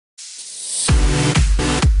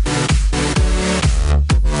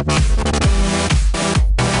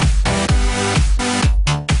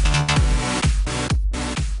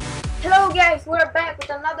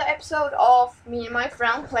episode of me and my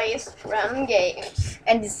friend plays random games.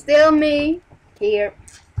 And it's still me here.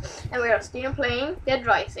 And we are still playing Dead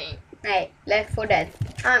Rising. Hey, Left 4 Dead.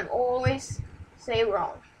 I'm always say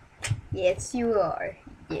wrong. Yes, you are.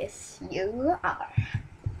 Yes, you are.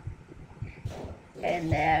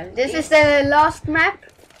 And this is the last map.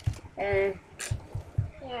 Yeah.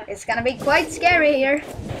 It's gonna be quite scary here.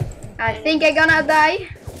 I think I'm gonna die.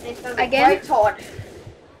 It's gonna be Again? quite hard.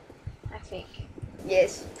 I think.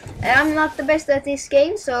 Yes. And I'm not the best at this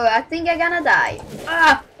game, so I think I'm gonna die.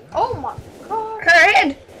 Ah! Oh my god. Her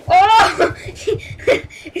head! Oh!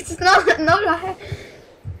 It's not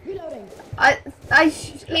Reloading.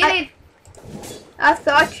 I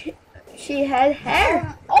thought she had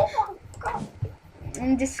hair. Oh my god.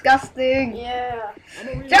 Disgusting. Yeah.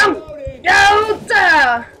 Jump! Don't!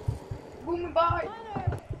 Boom bye.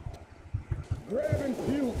 Grab and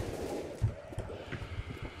puke.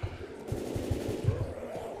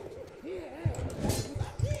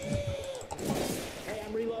 Hey,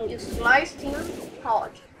 I'm reloading. You sliced him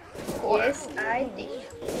hard. Yes, I did.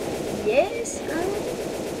 Yes, I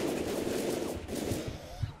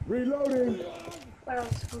Reloading. Where am I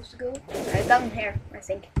supposed to go? did. Down here, I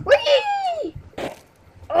think. Whee!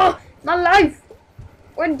 Oh, my life!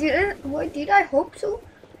 Why did I hope so?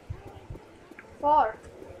 Far.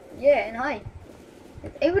 Yeah, and high.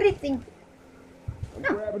 With everything.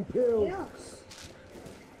 Grabbing pills. Yes.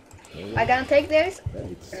 I'm gonna take this,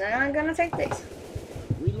 Thanks. and then I'm gonna take this.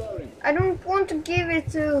 Reloading. I don't want to give it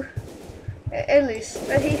to Ellis,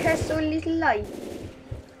 but he has so little life.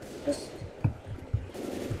 Just...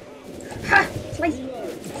 Ha! Slice!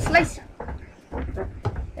 Slice!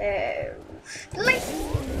 Slice!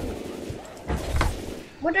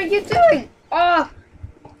 What are you doing? Oh!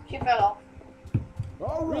 She fell off.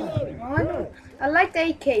 All right. No, I don't. I like the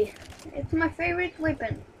AK. It's my favorite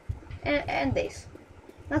weapon. And this.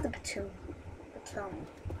 Not the baton. Baton.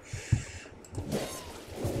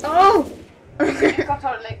 Oh! You got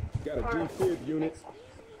her leg. Got a G-Fib unit.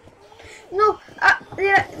 No!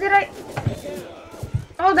 Did I?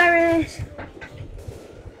 Oh, there it is.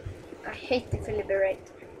 I hate the Philiberate.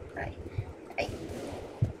 I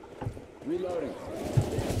Reloading.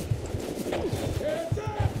 Heads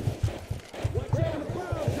up! Watch out, the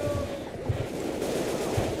clouds, dog.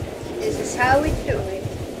 This is how we do it.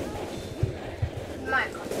 My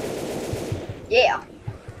god. Yeah.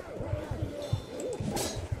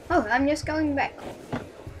 Oh, I'm just going back. I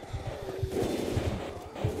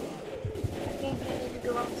think you need to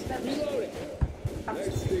go up the steps. Reloading. Up the Nice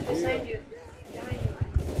steps. stick Beside here. you. Behind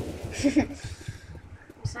you.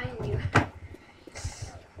 Beside you.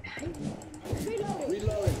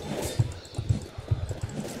 Reloading.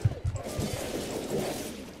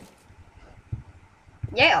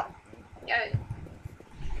 Yeah. Yeah.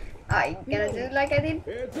 I'm gonna do like I did.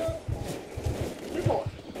 Heads up. Before.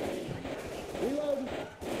 Reloading.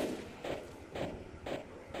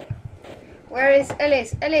 Where is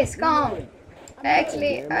Ellis? Ellis, come on. Reloading.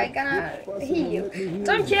 Actually, I'm gonna heal you.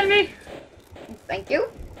 Don't kill me. Thank you.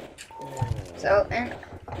 So, and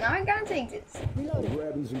now I'm gonna take this. I'm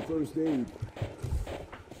grabbing some first aid.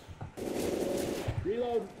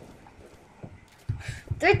 Reload.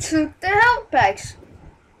 They took the health packs.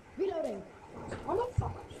 Reloading.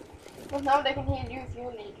 Motherfuckers. But now they can heal you if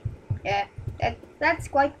you need. Yeah, that's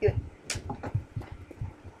quite good.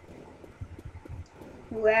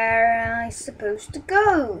 Where am I supposed to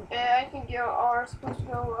go? I think you are supposed to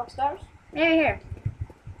go upstairs. Maybe here.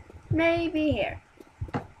 Maybe here.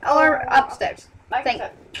 Or upstairs. Like I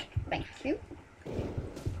said. Thank you.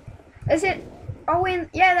 Is it? Oh,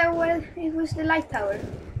 yeah, that was. It was the light tower.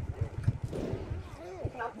 You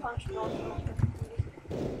cannot punch no.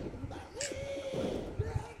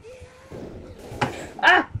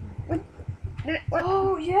 Ah! What?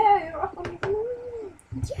 Oh yeah, you're up on the roof.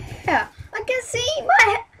 Yeah, I can see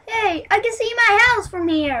my. Hey, I can see my house from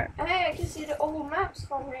here. Hey, I can see the old maps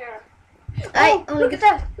from here. I Oh, look at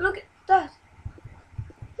that! Look at that!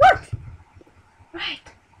 What? Right,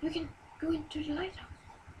 you can go into the lighthouse.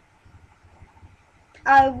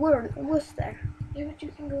 I was there. Yeah, but you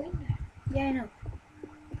can go in there. Yeah, I know.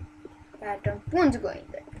 But I don't want to go in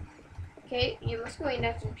there. Okay, you must go in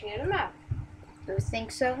there to clear the map. Do you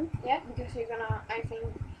think so? Yeah, because you're gonna. I think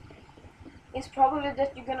it's probably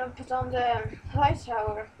that you're gonna put on the light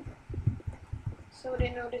tower, so they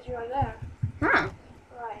know that you are there. Huh?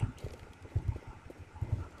 Right.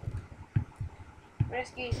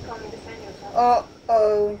 Rescue is coming to defend yourself.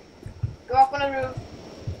 Uh-oh. Go up on the roof.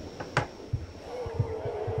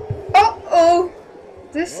 Uh-oh.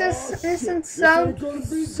 This isn't sound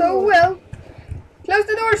so well. Close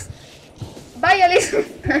the doors. Bye, Alice.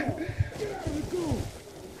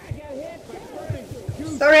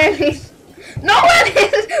 Sorry, Alice. No,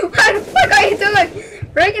 Alice! What the fuck are you doing?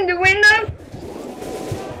 Breaking the window?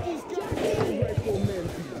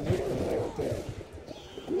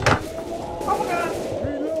 Oh my god!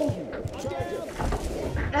 Reloading.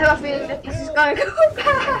 I have a feeling that this is gonna go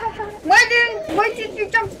bad. Why did you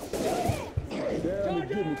jump? Down to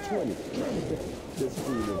give me 20. Let's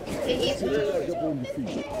see it. He's Back up on your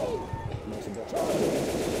feet.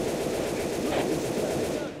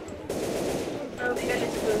 Oh, shit,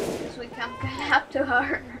 it's good because we can't get up to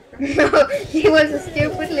her. No, he was a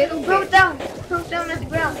stupid little Throw bitch. it down! Throw it down at the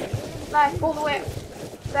ground. Like, all the way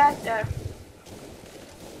back there.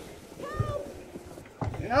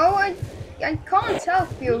 No, I can't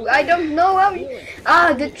help you. I don't know how you...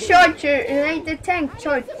 Ah, the charger, like the tank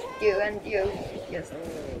charged you and you just...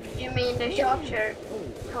 You mean the charger?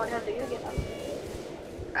 How the hell do you get up?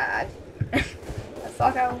 I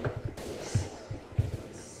thought I...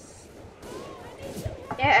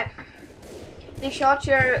 Yeah. The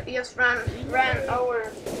charger just ran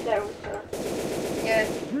over there with her. Yeah.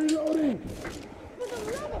 Reloading.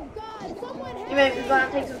 You maybe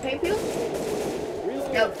gonna take some pain pills?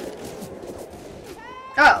 No.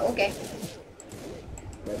 Oh, okay.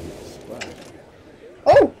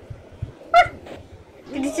 Oh! What?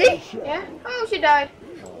 Did you see? Yeah? Oh, she died.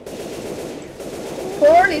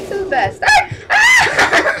 Poor little bastard.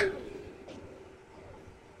 Ah!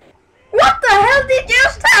 What the hell did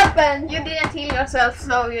just happen? You didn't heal yourself,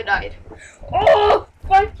 so you died. Oh,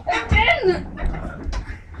 fuck again!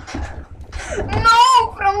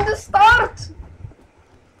 No, from the start.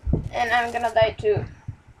 And I'm gonna die too.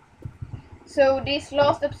 So this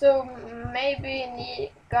last episode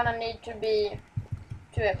maybe gonna need to be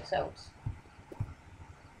 2 episodes.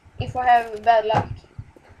 If I have bad luck.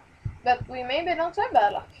 But we maybe don't have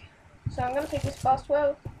bad luck. So I'm gonna take this past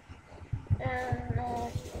 12. And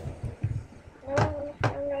no,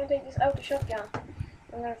 I'm gonna take this auto shotgun.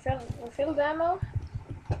 I'm gonna refill the ammo.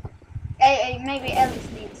 Hey, maybe Alice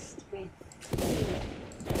needs to be.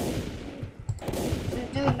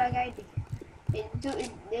 Do it like I did. Do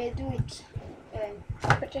it.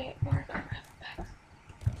 But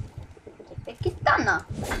Kitana.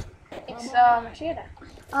 it's machete.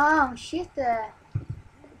 Oh shit.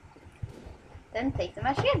 Then take the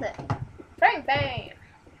machete. Bang bang!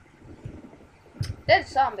 Dead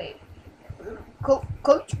zombie.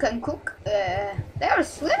 Coach can cook. They are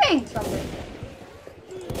swimming somewhere.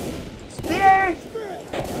 Spear.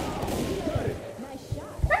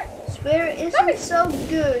 Spear isn't so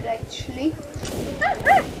good actually.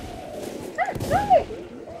 Zombie!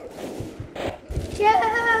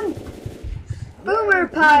 Yeah. Boomer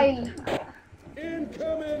pile.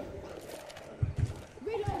 Incoming.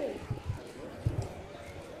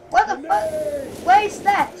 What the fuck? Where is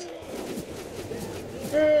that?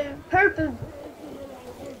 The purple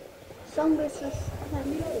zombies is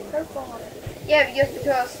purple on it. Yeah, just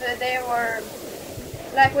because they were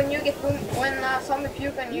like when you get when a zombie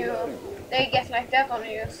puke on you, they get like that on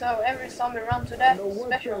you. So every zombie run to that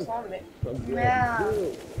special zombie. Yeah.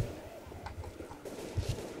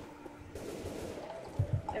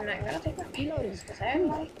 And I'm gonna take my pills because I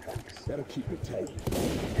like drugs. That'll keep it tight.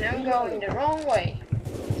 And I'm going the wrong way.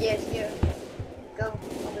 Yes, you go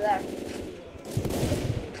over there.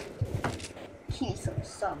 Kill some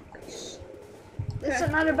zombies. There's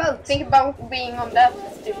another boat. Think about being on that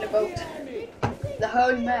stupid boat. The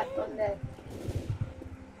whole map on there.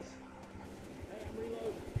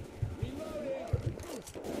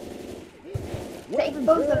 Take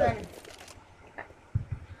both of them.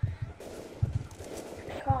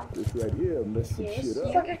 I can't. This right here messed some Yes. shit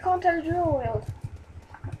up. Fuck, I can't tell the dual wield.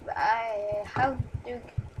 How do?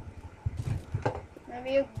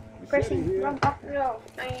 Maybe you Machete pressing here. wrong button. No,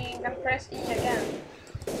 I'm gonna press E again.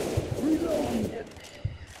 Reloading.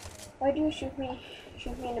 Why do you shoot me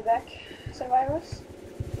in the back, survivors?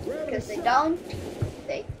 Because they don't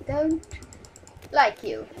like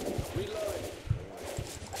you.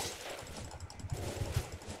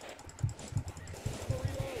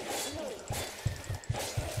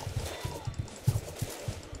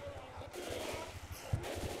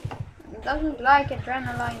 It doesn't like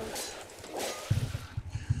adrenaline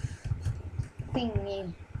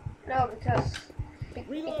thingy. No, because it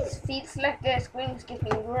feels like the screen is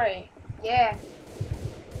getting grey. Yeah.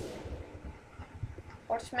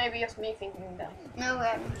 Or it's maybe just me thinking that. No,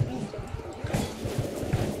 me too.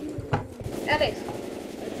 That is.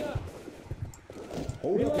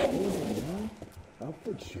 Hold up, man. I'll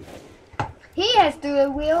fix you. He has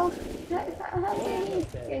dual wield. How did he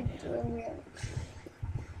get dual wield?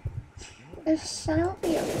 A son of a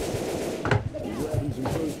bitch. Grabbing some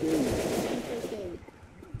first aid.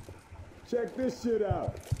 Check this shit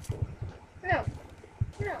out. No.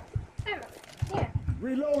 No. Emma. Yeah.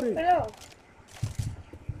 Reloading. Hello.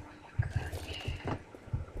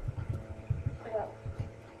 Well,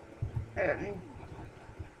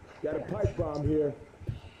 Got a pipe bomb here.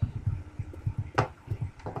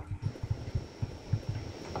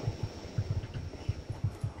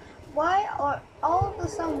 Why are all the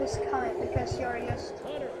zombies coming? Because you're just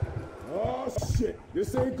Oh shit,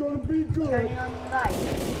 this ain't gonna be good. turning on the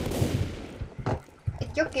light.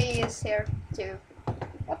 Jockey is here too.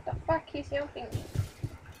 what the fuck? He's jumping.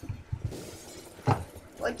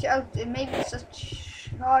 Watch out, maybe it's a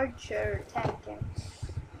charger tanking.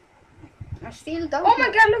 I still don't Oh my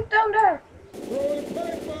know. god, look down there! Throwing a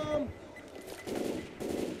pipe bomb.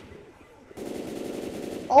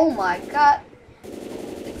 Oh my god.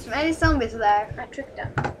 It's many zombies there. I tricked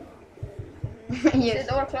them. Is Yes.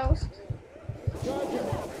 the door closed?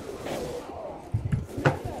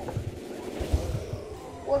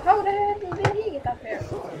 Well, how the hell did he get up here?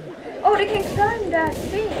 Oh, they can climb that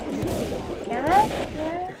thing! Can I?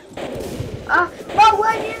 Yeah. Ah, but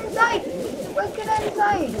why didn't I? What can I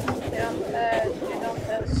say? They don't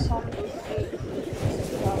have zombies.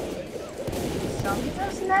 Zombies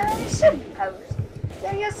are never supposed.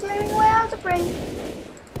 They're just living without a brain,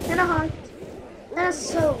 and a heart, and a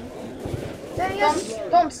soul. They're just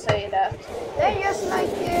Don't say that. They're just like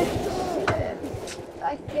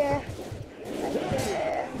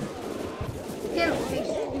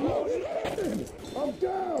killfish. I'm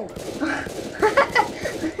down.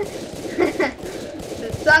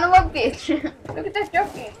 The son of a bitch. Look at that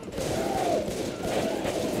jockey.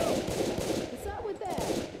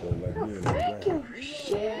 Don't let me in the Thank you.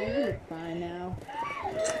 Fine now.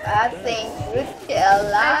 I think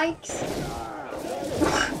Rutger likes.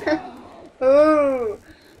 Ooh,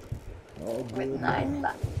 All with good. nice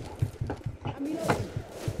luck.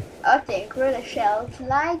 I think Rutger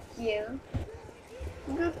like you.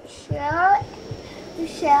 Rutger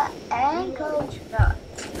and Coach. No,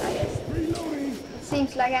 I guess. Reloading. It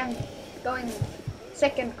seems like I'm going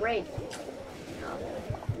second grade.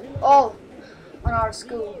 All on our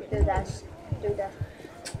school do that.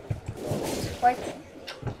 It's quite weird.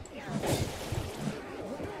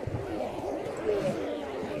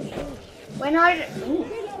 When are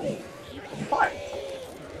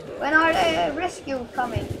When are the rescue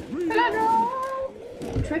coming? Collateral.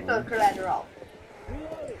 Triple collateral.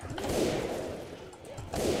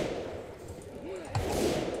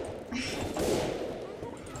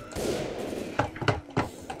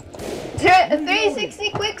 Th 360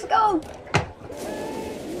 quick scope!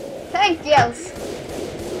 Tank yells!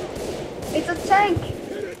 It's a tank!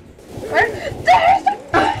 Where? There's the...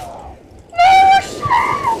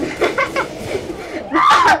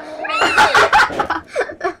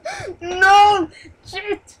 No!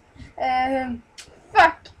 Shit!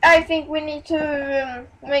 Fuck. I think we need to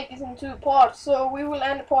make this in 2 parts, so we will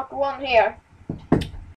end part 1 here.